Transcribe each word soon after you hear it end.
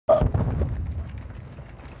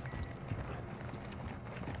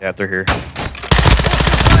Yeah, they're here.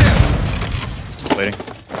 Waiting.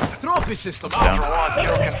 Trophy system Down. Oh,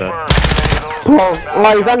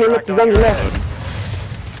 he's on your left, he's on your left.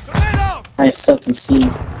 I so can see.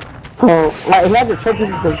 Oh, he has a trophy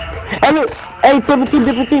system. Hey, different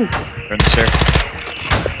team. They're in the stair.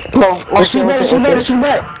 Shoot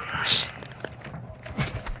back.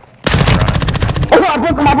 Oh, I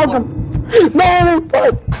broke him. No,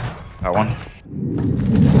 fuck. Got one.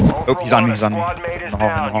 Oh, he's on me. In the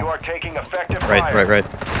hall. Right.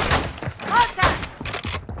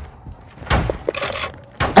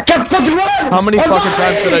 I can't fucking run! How many fucking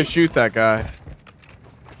times did I shoot that guy?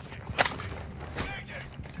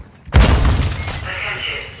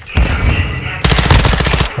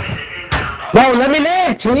 Bro, let me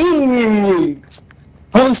live, please!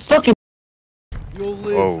 I was fucking... You'll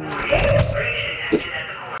live. Whoa.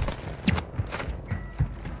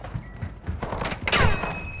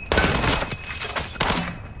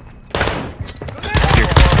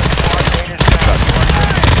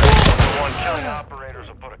 Operators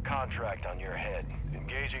will put a contract on your head.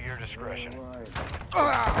 Engage at your discretion.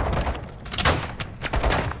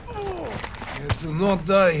 Let's not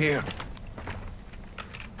die here.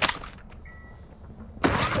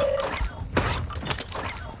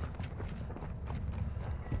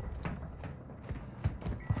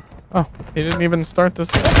 Oh, he didn't even start this.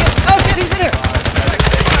 Oh shit, he's in here!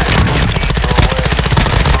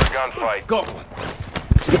 Gunfight. Got one.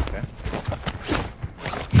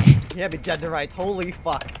 Yeah, but dead to rights. Holy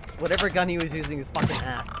fuck. Whatever gun he was using is fucking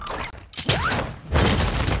ass.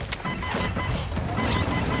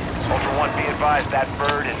 Ultra One, be advised that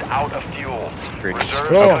bird is out of fuel. Reserve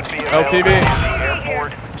Cool. could be available LTV. at the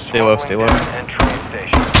airport, Stay low, stay low. and train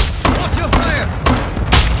station. Watch your fire!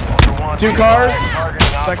 Ultra One, Two be cars. advised targeting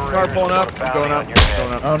Second car operators pulling will up. put a I'm bounty going on up. your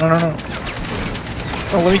head. Oh, no.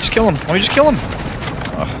 Oh, let me just kill him.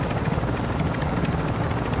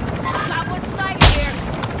 Got one sighted here.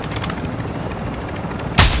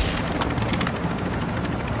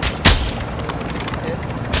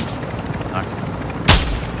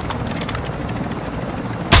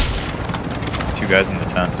 Two guys in the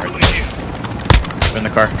tent right there. In the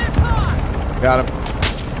car. Got him.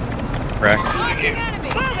 Cracked. Enemy.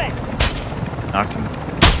 Move it. Knocked him.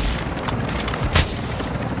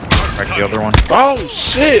 Cracked the other one. Oh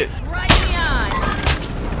shit! Right behind.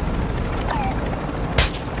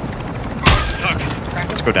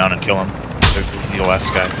 Let's go down and kill him. He's the last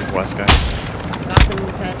guy. Knocked him in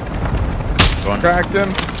the head. Go on. Cracked him.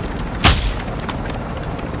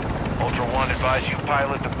 Ultra One, advise you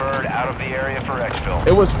pilot the bird out of the area for exfil.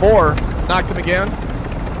 It was 4. Knocked him again.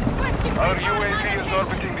 Our UAV is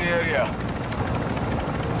orbiting the area.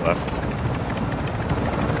 Left.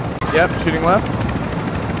 Yep, shooting left.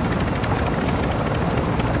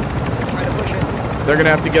 Try to push it. They're gonna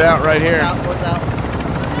have to get out right here. One's out.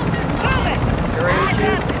 Move it. You're ready to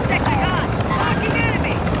shoot? Protecting on. Blocking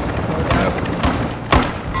enemy.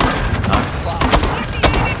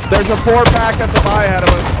 There's a 4-pack at the buy ahead of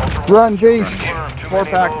us. Run, Jace. Four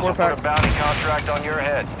pack. Put a bounty contract on your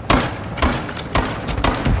head.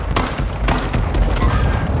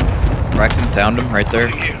 Cracked him, downed him right there.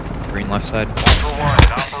 Green left side. Ultra One,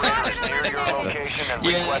 an operator is near your location and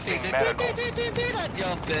requesting medical. I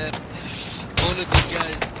jumped in. One of these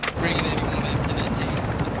guys bringing anyone into that team.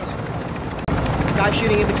 Guy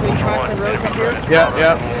shooting in between tracks and roads up here.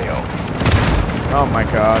 Yeah. Oh my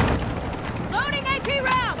god. Loading AP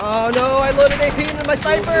round. Oh no, I loaded AP into my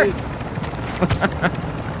sniper!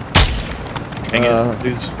 Hang it,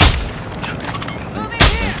 please. Moving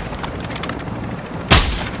here.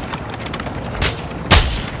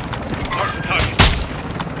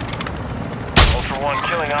 Ultra One,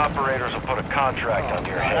 killing operators will put a contract on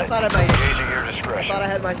your I head. thought I might- Engage at your I discretion. thought I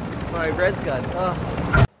had my res gun. Ugh.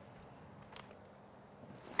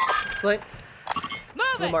 Blink. Move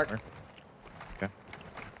Blue it. mark.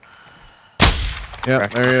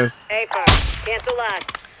 Yep, there he is. A-car. Cancel last.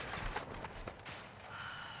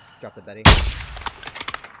 Drop the Betty.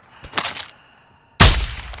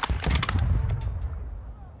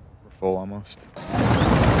 We're full almost. There's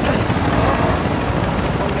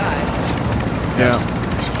one guy. Yeah.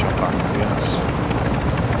 Jump on, yes.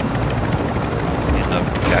 End up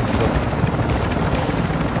Jacksonville.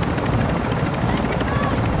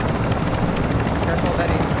 Careful,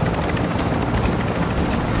 Betty's.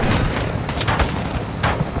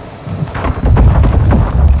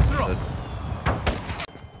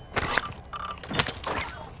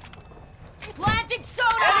 Planting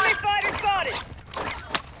sonar. Enemy fighter spotted.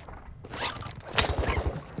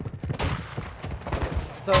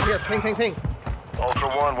 So here, ping. Ultra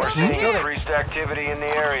One, we're seeing increased activity in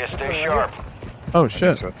the area. Stay sharp. Oh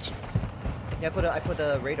shit. Yeah, I put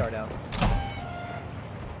a radar down.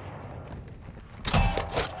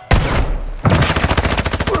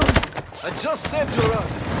 I just said to run.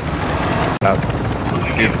 Out.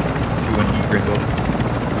 Two in green building.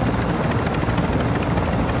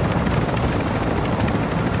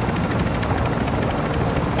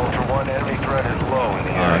 Ultra One, enemy threat is low in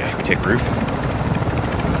the area. Should we take roof?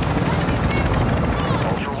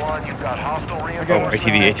 Ultra One, you've got hostile Oh, reinforcements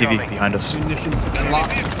ATV incoming. behind us.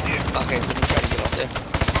 Unlocked. Okay, let me try to get up there.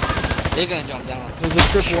 They're gonna jump down. There's a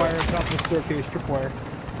tripwire top of the staircase, tripwire.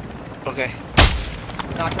 Okay.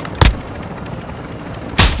 Knock him.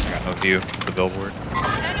 I got no view of the billboard.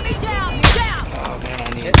 Enemy down! You're down! Oh man, I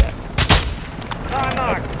needed that.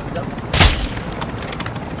 He's up.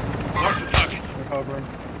 Recovering.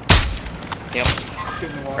 Yep.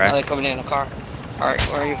 Shooting the wall. Crack. Now they're coming in a car. Alright,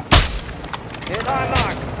 where are you? Hit.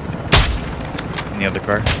 In the other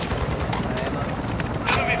car.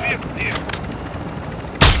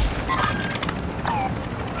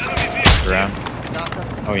 Around. Knocked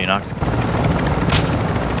him. Oh, you knocked?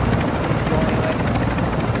 Going away.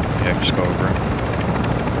 Yeah, just go over him.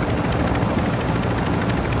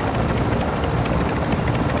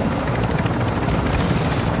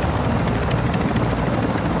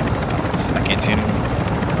 I can't see anyone.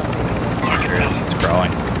 There he is. He's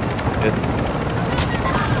crawling. Good.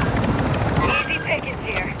 Easy pickings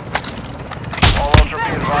here. All Ultra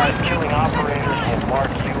be advised, killing operators will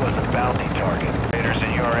mark you as a bounty target. Operators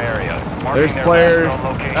in your area. Marking There's their players. last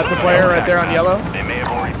known location That's a on player your right there on map. yellow. They may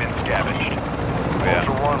have already been scavenged. Yeah.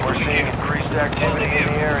 Ultra One, we're seeing increased activity in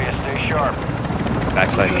the area. Stay sharp.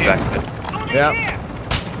 Backside, backside. Yeah.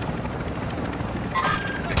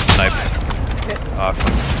 Sniped. Off.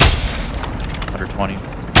 120.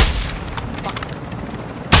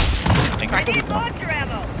 I need monster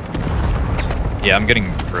ammo! Yeah, I'm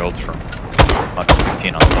getting grilled from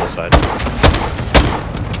 115 on the hillside.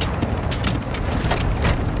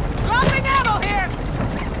 Dropping ammo here!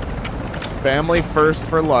 Family first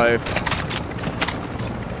for life.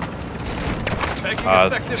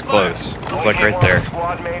 It's close. It's like right there.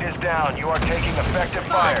 Squad mate is down. You are taking effective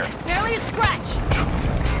fire. Barely a scratch!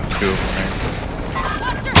 Two of them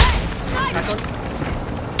Watch your head! Sniper!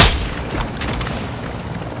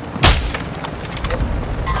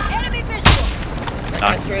 Enemy visual! That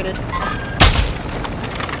Knock. guy's traded. there.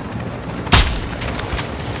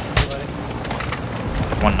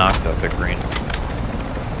 One knocked up at green.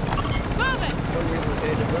 Move it!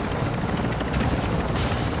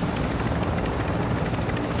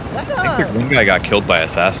 I think the green guy got killed by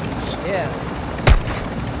assassins. Yeah.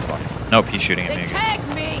 Nope, he's shooting at They me again.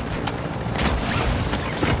 tagged me!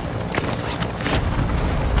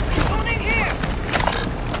 Moving here!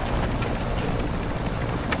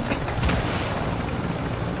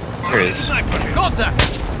 There he is.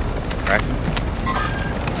 Contact! Crack him.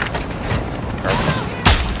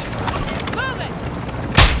 Move it!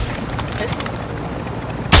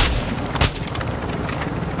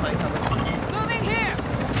 Moving here!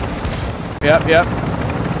 Yep.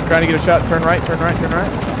 Trying to get a shot. Turn right, turn right, turn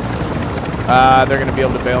right. They're gonna be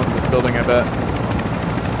able to bail into this building, I bet.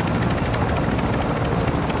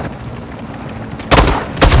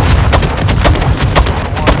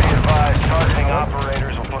 One, be advised, targeting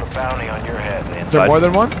operators will put a bounty on your head. Is there more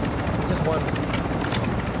than one? Just one.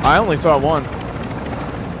 I only saw one.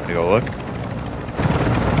 You go look.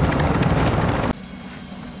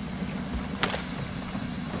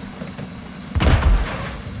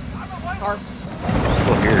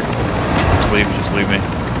 Still here. Just leave me.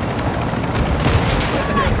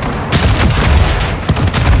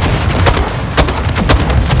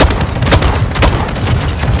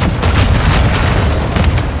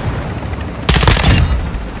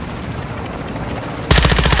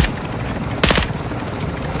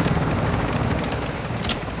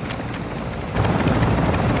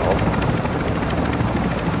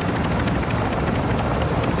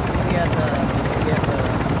 We had the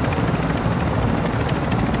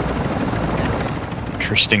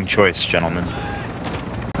Interesting choice, gentlemen.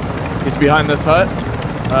 He's behind this hut.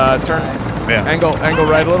 Turn. Yeah. Angle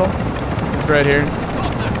right a little. He's right here.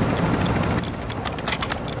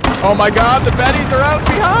 Oh my god, the Bettys are out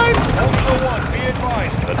behind! Ultra One, be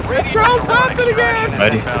advised. It's Charles Bronson again!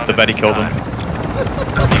 The Betty killed him.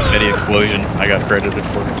 Betty explosion. I got credited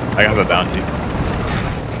for it. I have a bounty.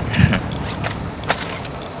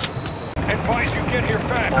 Advise you get here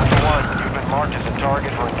fast. Ultra One, you've been marked as a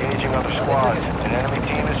target for engaging other squads. An enemy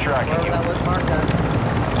team is tracking Where you. that was marked at.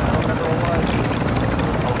 I don't remember what it was.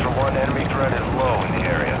 Ultra One, enemy threat is low in the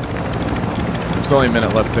area. There's only a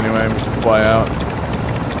minute left anyway, we should fly out.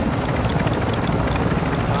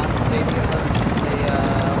 Bots, maybe,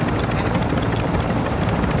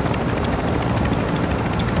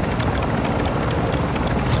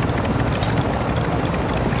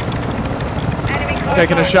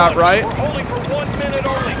 Taking a shot right. We're holding for 1 minute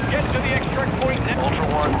only. Get to the extract point now. Ultra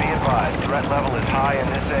One, be advised. Threat level is high in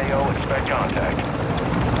this AO. Expect contact.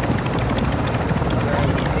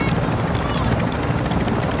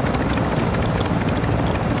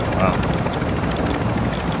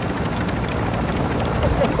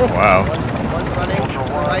 Wow. One's running. Ultra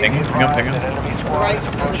One, Right. be Ping him, advised ping him. that enemy To the squad right. is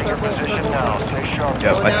On the approaching your circle. position Circle. now. Circle. Stay sharp.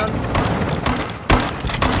 Yep, Slow I down.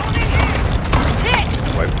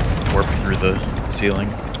 Warping through the ceiling.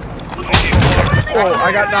 Oh,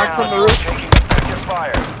 I got knocked from the roof. Taking effective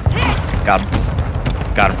fire. Got him.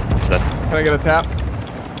 Got him. He's dead. Can I get a tap?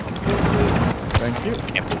 Thank you.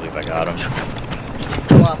 Can't believe I got him.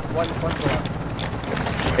 Still up. One's still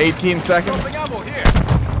up. 18 seconds.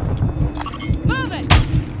 Move it!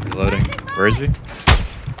 Reloading. Where is he?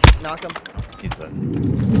 Knock him. He's dead.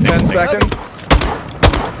 10 seconds.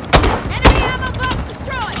 Enemy ammo box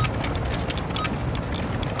destroyed!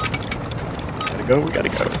 Gotta go. We gotta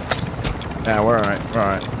go. Yeah, we're alright. We're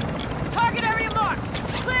alright. Target area marked!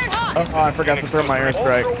 Cleared hot! Oh, I forgot to throw my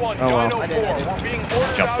airstrike. Oh well. I did.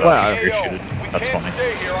 Jumped up. Wow. Parachuted. That's funny.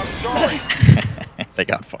 Stay here. I'm sorry. They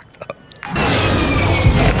got fucked up.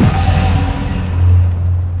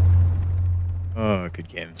 Oh, good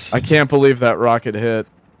games. I can't believe that rocket hit.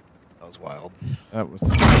 That was wild. That was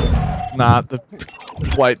not the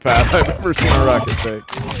flight path I've ever seen a rocket take.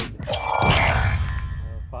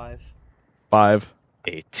 5. 5.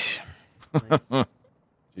 8. Nice.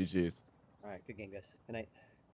 GG's. Alright, good game, guys. Good night.